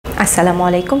Assalamu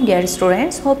alaikum dear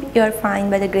students, hope you are fine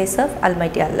by the grace of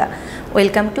Almighty Allah.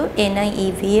 Welcome to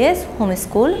NIEVS Home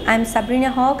School. I am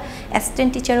Sabreena Haque,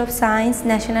 Assistant Teacher of Science,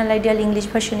 National Ideal English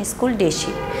Version School, Day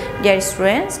Shift. Dear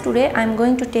students, today I am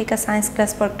going to take a science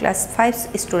class for class 5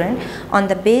 student on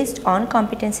the based on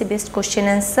competency based question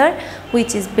answer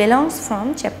which is belongs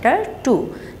from chapter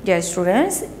 2. Dear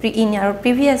students, in our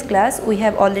previous class we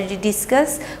have already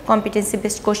discussed competency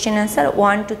based question answer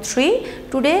 1 to 3.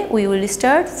 Today we will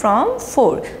start from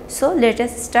 4. So let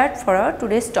us start for our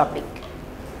today's topic.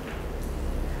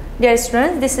 Dear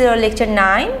students, this is our lecture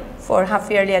 9 for half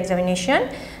yearly examination,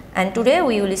 and today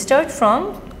we will start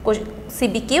from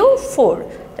CBQ 4.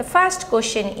 The first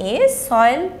question is,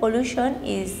 soil pollution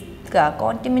is the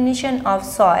contamination of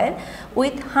soil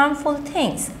with harmful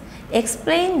things.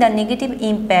 Explain the negative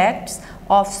impacts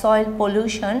of soil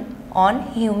pollution on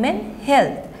human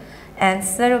health.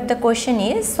 Answer of the question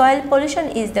is, soil pollution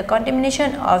is the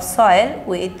contamination of soil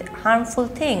with harmful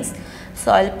things.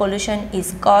 Soil pollution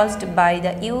is caused by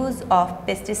the use of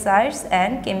pesticides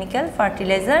and chemical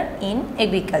fertilizer in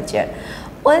agriculture.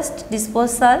 Waste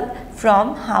disposal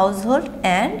from household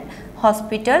and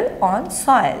hospital on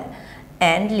soil,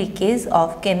 and leakage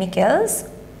of chemicals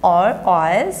or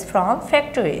oils from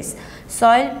factories.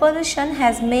 Soil pollution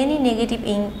has many negative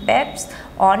impacts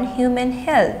on human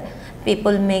health.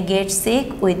 People may get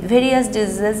sick with various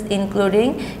diseases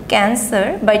including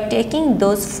cancer by taking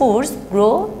those foods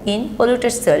grow in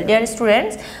polluted soil. Dear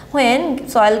students, when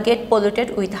soil get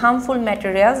polluted with harmful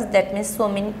materials, that means so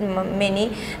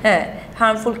many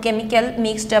harmful chemical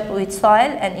mixed up with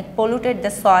soil and it polluted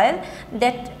the soil,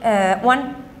 that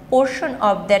one portion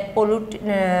of that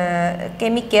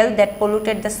chemical that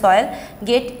polluted the soil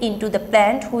get into the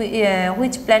plant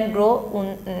which plant grow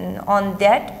on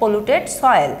that polluted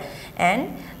soil,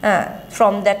 and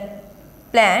from that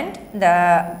plant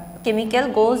the chemical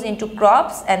goes into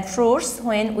crops and fruits.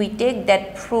 When we take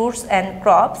that fruits and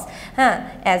crops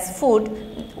as food,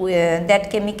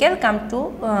 that chemical come to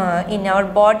in our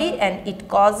body and it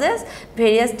causes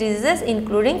various diseases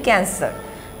including cancer.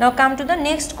 Now come to the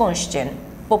next question.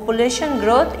 Population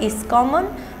growth is common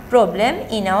problem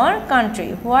in our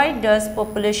country. Why does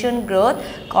population growth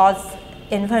cause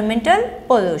environmental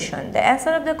pollution? The answer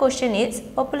of the question is,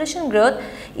 population growth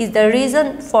is the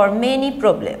reason for many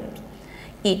problems.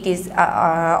 It is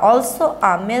also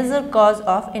a major cause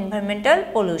of environmental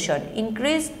pollution.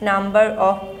 Increased number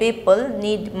of people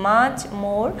need much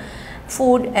more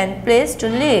food and place to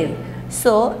live.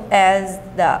 So, as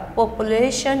the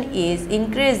population is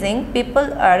increasing,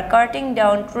 people are cutting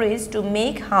down trees to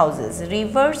make houses.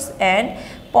 Rivers and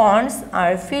ponds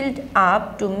are filled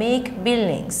up to make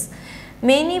buildings.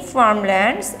 Many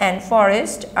farmlands and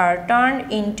forests are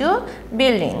turned into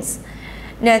buildings.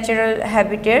 Natural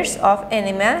habitats of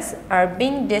animals are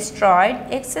being destroyed.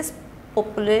 Excess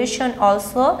population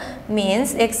also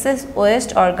means excess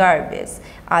waste or garbage.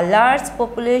 A large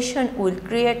population will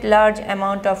create large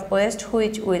amount of waste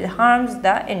which will harm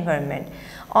the environment.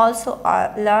 Also,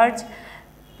 a large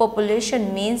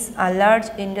population means a large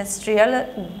industrial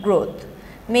growth.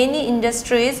 Many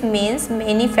industries means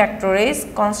many factories,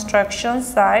 construction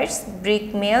sites,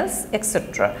 brick mills,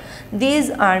 etc. These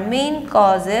are main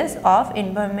causes of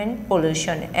environment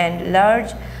pollution, and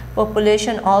large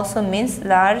population also means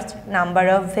large number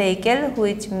of vehicles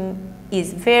which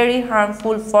is very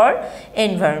harmful for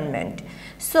environment.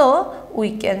 So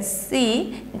we can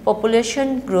see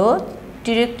population growth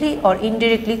directly or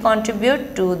indirectly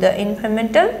contribute to the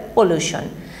environmental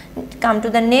pollution. Come to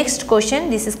the next question.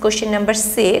 This is question number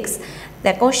 6.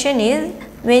 The question is,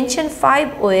 mention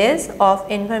 5 ways of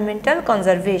environmental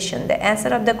conservation. The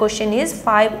answer of the question is,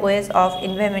 5 ways of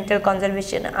environmental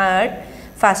conservation are: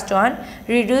 first one,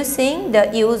 reducing the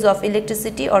use of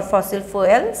electricity or fossil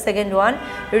fuel. Second one,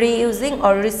 reusing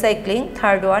or recycling.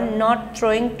 Third one, not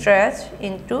throwing trash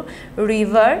into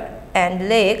river and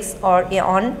lakes or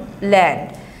on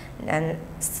land. And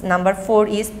number 4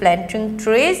 is planting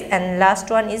trees, and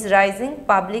last one is raising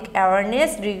public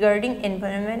awareness regarding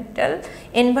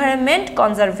environment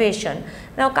conservation.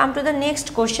 Now come to the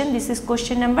next question. This is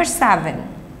question number 7.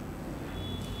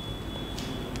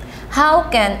 How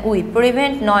can we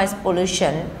prevent noise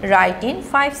pollution? Write in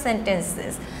 5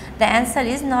 sentences. The answer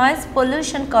is, noise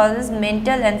pollution causes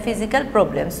mental and physical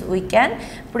problems. We can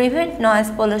prevent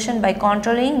noise pollution by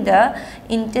controlling the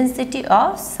intensity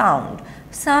of sound.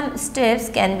 Some steps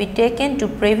can be taken to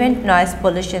prevent noise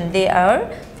pollution. They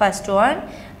are: first one,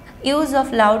 use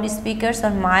of loudspeakers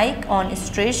or mic on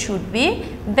streets should be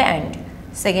banned.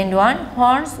 Second one,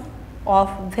 horns of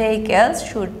vehicles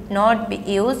should not be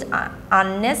used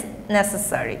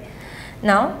unnecessary.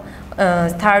 Now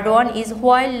Third one is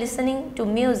while listening to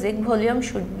music, volume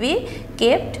should be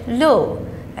kept low.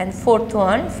 And fourth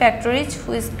one, factories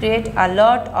which create a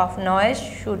lot of noise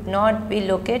should not be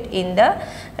located in the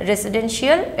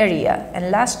residential area.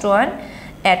 And last one,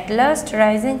 at last,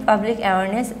 rising public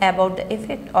awareness about the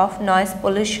effect of noise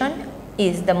pollution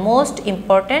is the most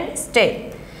important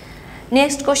step.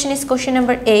 Next question is question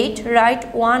number 8.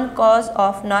 Write one cause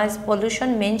of noise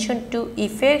pollution. Mention two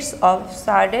effects of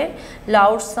sudden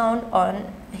loud sound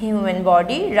on human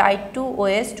body. Write 2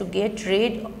 ways to get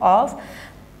rid of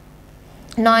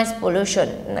noise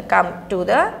pollution. Come to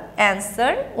the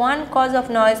answer. One cause of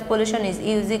noise pollution is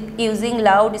using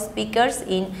loud speakers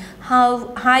in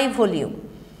high volume.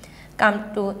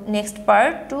 Come to next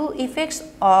part. 2 effects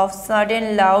of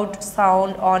sudden loud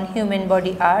sound on human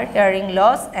body are hearing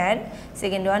loss and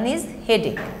second one is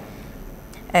headache.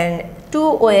 And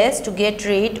 2 ways to get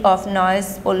rid of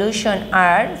noise pollution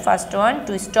are, first one,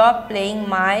 to stop playing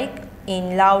mic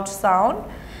in loud sound.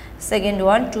 Second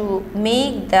one, to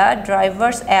make the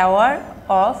drivers aware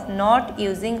of not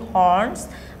using horns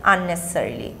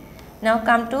unnecessarily. Now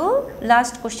come to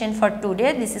last question for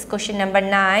today. This is question number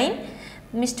 9.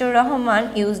 Mr.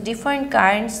 Rahman used different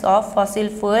kinds of fossil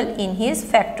fuel in his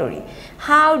factory.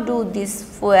 How do these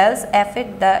fuels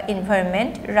affect the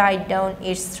environment? Write down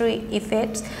its 3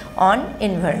 effects on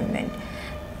environment.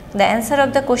 The answer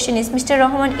of the question is Mr.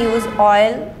 Rahman used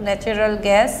oil, natural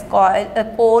gas,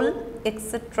 coal,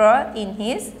 etc. in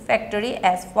his factory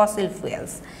as fossil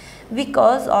fuels.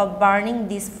 Because of burning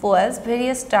these fuels,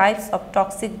 various types of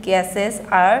toxic gases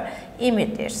are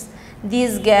emitted.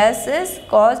 These gases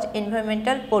caused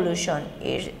environmental pollution.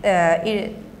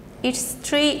 Its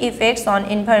 3 effects on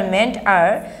environment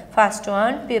are, first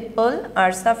one, people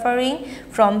are suffering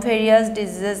from various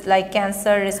diseases like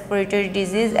cancer, respiratory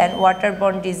disease and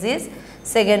waterborne disease.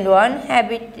 Second one,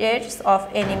 habitats of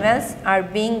animals are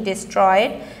being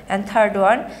destroyed. And third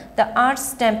one, the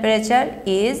earth's temperature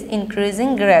is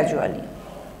increasing gradually.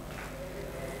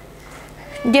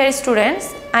 Dear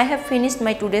students, I have finished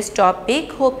my today's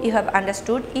topic. Hope you have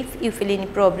understood. If you feel any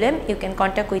problem, you can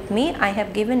contact with me. I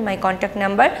have given my contact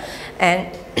number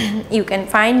and you can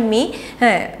find me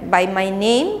by my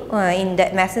name in the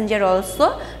messenger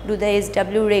also. Do the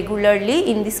SW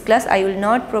regularly. In this class, I will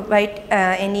not provide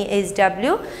any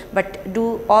SW, but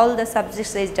do all the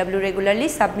subjects SW regularly,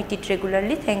 submit it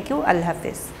regularly. Thank you. Allah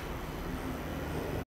Hafiz.